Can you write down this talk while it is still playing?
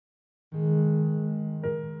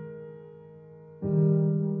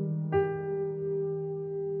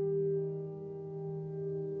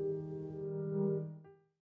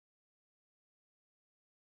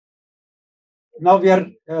now we are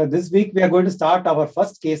this week we are going to start our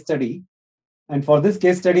first case study, and for this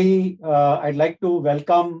case study, I'd like to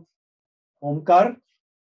welcome Omkar,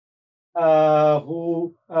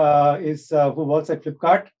 who works at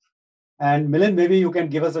Flipkart. And Milind, maybe you can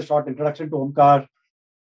give us a short introduction to Omkar,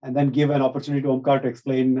 and then give an opportunity to Omkar to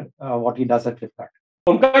explain what he does at Flipkart.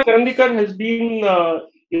 Omkar Karandikar has been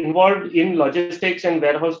involved in logistics and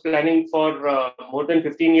warehouse planning for more than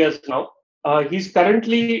 15 years now. He's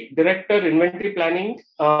currently Director Inventory Planning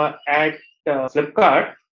at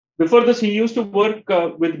Flipkart. Before this, he used to work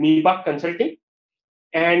with Meebach Consulting.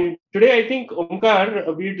 And today, I think,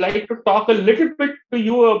 Omkar, we'd like to talk a little bit to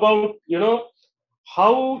you about,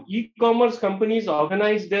 how e-commerce companies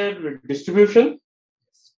organize their distribution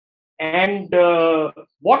and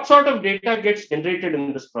what sort of data gets generated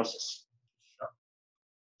in this process.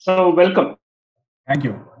 So, welcome. Thank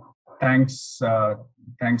you. Thanks,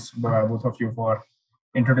 both of you for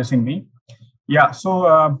introducing me. Yeah,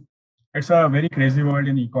 so it's a very crazy world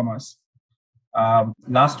in e-commerce.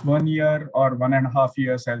 Last 1 year or 1.5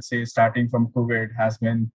 years, I'll say, starting from COVID, has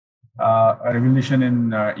been a revolution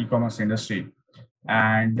in e-commerce industry.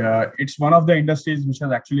 And it's one of the industries which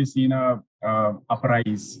has actually seen a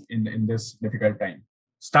uprise in this difficult time.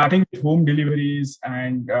 Starting with home deliveries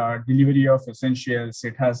and delivery of essentials,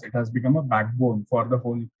 it has become a backbone for the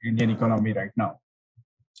whole Indian economy right now.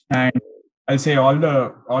 And I'll say all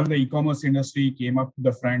the e-commerce industry came up to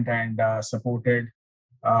the front and supported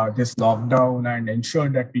this lockdown and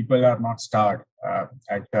ensured that people are not starved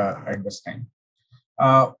at this time.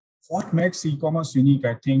 What makes e-commerce unique,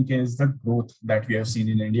 I think, is the growth that we have seen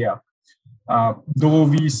in India. Though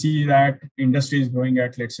we see that industry is growing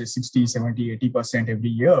at, let's say, 60, 70, 80% every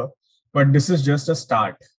year, but this is just a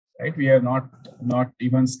start, right? We have not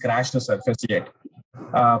even scratched the surface yet.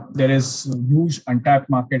 There is huge untapped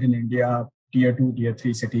market in India, tier 2, tier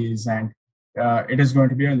 3 cities, and it is going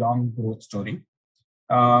to be a long growth story.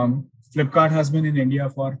 Flipkart has been in India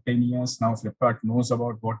for 10 years now. Flipkart knows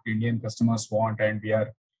about what Indian customers want, and we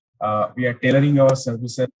are tailoring our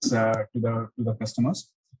services to the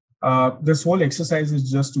customers. This whole exercise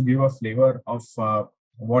is just to give a flavor of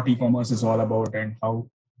what e-commerce is all about and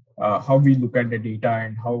how we look at the data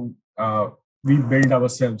and how we build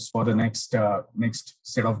ourselves for the next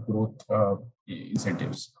set of growth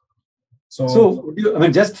incentives. So I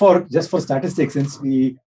mean, just for statistics, since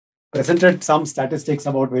we presented some statistics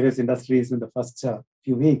about various industries in the first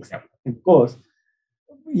few weeks, yeah. In course,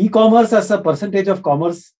 e-commerce as a percentage of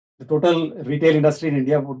commerce, the total retail industry in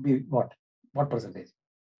India would be what? What percentage?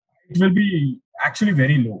 It will be actually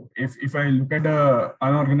very low. If I look at the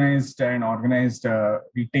unorganized and organized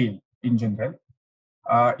retail in general,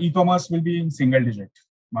 e-commerce will be in single-digit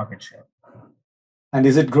market share. And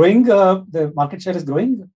is it growing? The market share is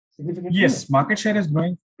growing significantly? Yes, market share is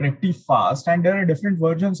growing pretty fast, and there are different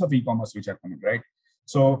versions of e-commerce which are coming, right?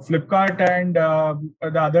 So Flipkart and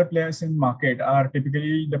the other players in market are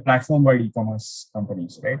typically the platform-wide e-commerce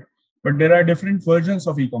companies, right? But there are different versions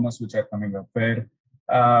of e-commerce which are coming up, where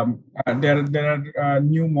there are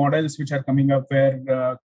new models which are coming up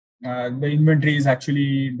where the inventory is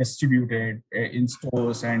actually distributed in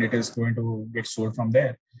stores and it is going to get sold from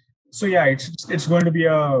there. So yeah, it's going to be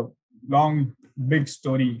a long, big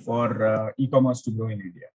story for e-commerce to grow in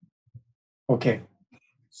India. Okay.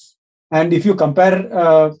 And if you compare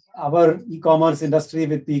our e-commerce industry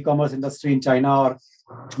with the e-commerce industry in China or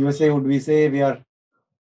USA, would we say we are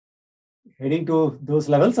heading to those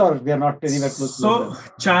levels, or we are not anywhere close to those levels?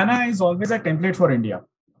 So China is always a template for India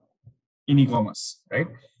in e-commerce, right?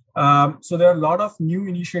 So there are a lot of new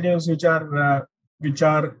initiatives which are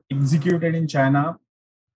executed in China.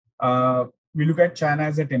 We look at China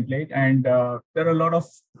as a template, and there are a lot of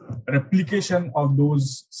replication of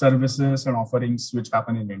those services and offerings which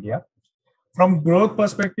happen in India. From growth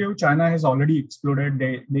perspective, China has already exploded.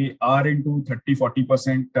 They are into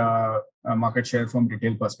 30-40% market share from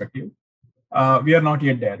retail perspective. We are not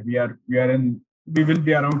yet there. We will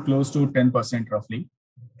be around close to 10% roughly.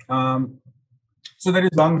 So there is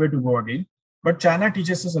a long way to go again. But China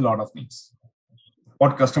teaches us a lot of things.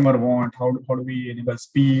 What customer want, how do we enable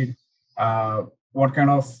speed, what kind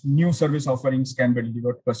of new service offerings can be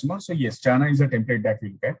delivered to customers. So yes, China is a template that we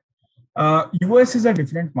look at. US is a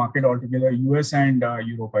different market altogether. US and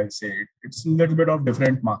Europe, I'll say it's a little bit of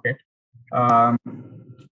different market.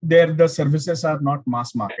 There, the services are not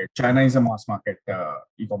mass market. China is a mass market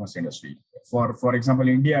e-commerce industry. For example,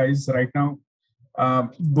 India is right now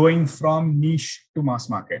going from niche to mass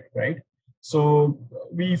market, right? So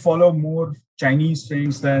we follow more Chinese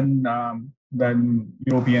trends than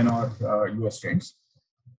European or US trends.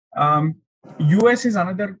 US is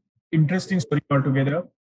another interesting story altogether.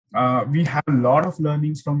 we have a lot of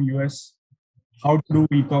learnings from US, how to do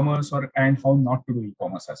e-commerce and how not to do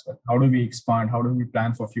e-commerce as well. How do we expand? How do we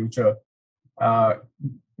plan for future?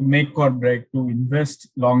 Make or break, to invest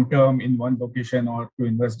long term in one location or to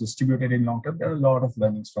invest distributed in long term. There are a lot of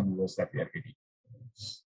learnings from US that we are getting.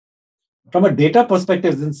 From a data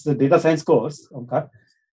perspective, since the data science course, Omkar,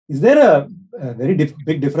 is there a very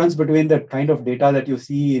big difference between the kind of data that you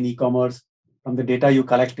see in e-commerce from the data you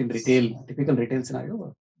collect in retail, typical retail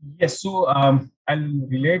scenario? Yes, so I'll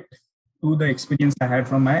relate to the experience I had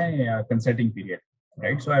from my consulting period,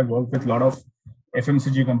 right? So I worked with a lot of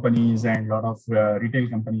FMCG companies and a lot of retail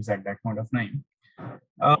companies at that point of time.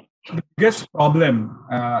 The biggest problem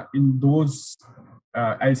in those,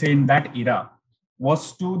 I'll say in that era,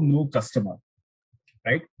 was to know customer,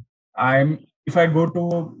 right? If I go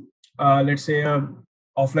to let's say a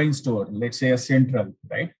offline store, let's say a central,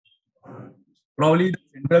 right? Probably the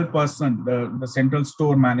central person, the central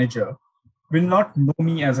store manager will not know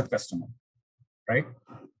me as a customer, right?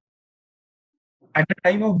 At the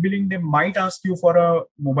time of billing, they might ask you for a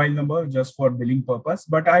mobile number just for billing purpose,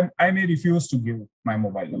 but I may refuse to give my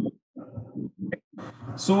mobile number.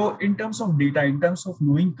 So in terms of data, in terms of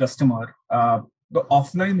knowing customer, the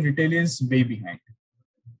offline retail is way behind.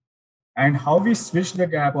 And how we switched the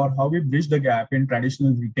gap or how we bridged the gap in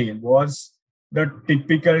traditional retail was the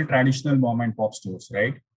typical traditional mom and pop stores,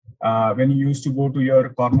 right? When you used to go to your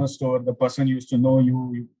corner store, the person used to know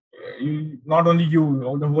you, not only you,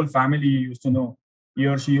 all the whole family used to know. He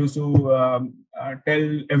or she used to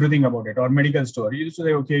tell everything about it. Or medical store, you used to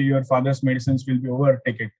say, okay, your father's medicines will be over,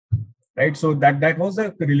 take it, right? So that was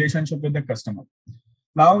the relationship with the customer.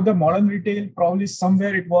 Now the modern retail, probably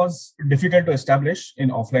somewhere it was difficult to establish in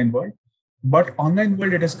offline world, but online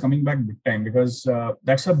world it is coming back big time, because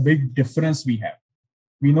that's a big difference we have.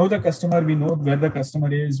 We know the customer, we know where the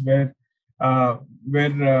customer is, where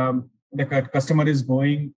the customer is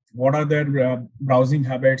going, what are their browsing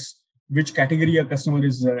habits, which category a customer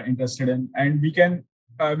is interested in, and we can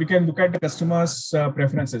look at the customer's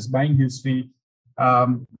preferences, buying history,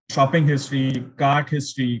 shopping history, cart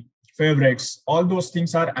history, favorites. All those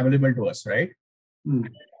things are available to us, right?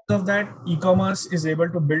 Because of that, e-commerce is able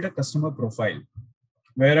to build a customer profile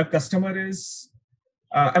where a customer is,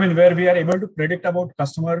 where we are able to predict about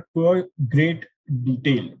customer to a great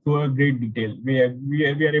detail. We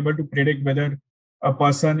are able to predict whether a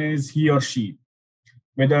person is he or she,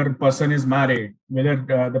 whether a person is married,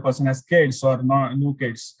 whether the person has kids or no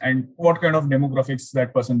kids, and what kind of demographics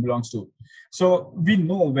that person belongs to. So we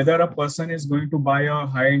know whether a person is going to buy a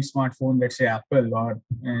high-end smartphone, let's say Apple, or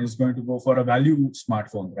is going to go for a value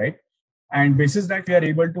smartphone, right? And basis that, we are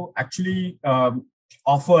able to actually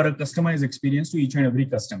offer a customized experience to each and every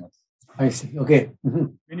customer. I see. Okay.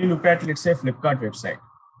 When you look at, let's say, Flipkart website,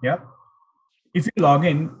 yeah, if you log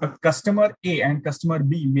in, a customer A and customer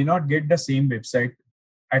B may not get the same website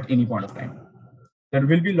at any point of time. There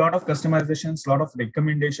will be a lot of customizations, a lot of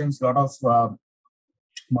recommendations, a lot of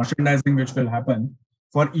merchandising which will happen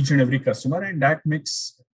for each and every customer, and that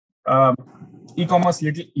makes e-commerce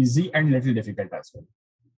little easy and little difficult as well.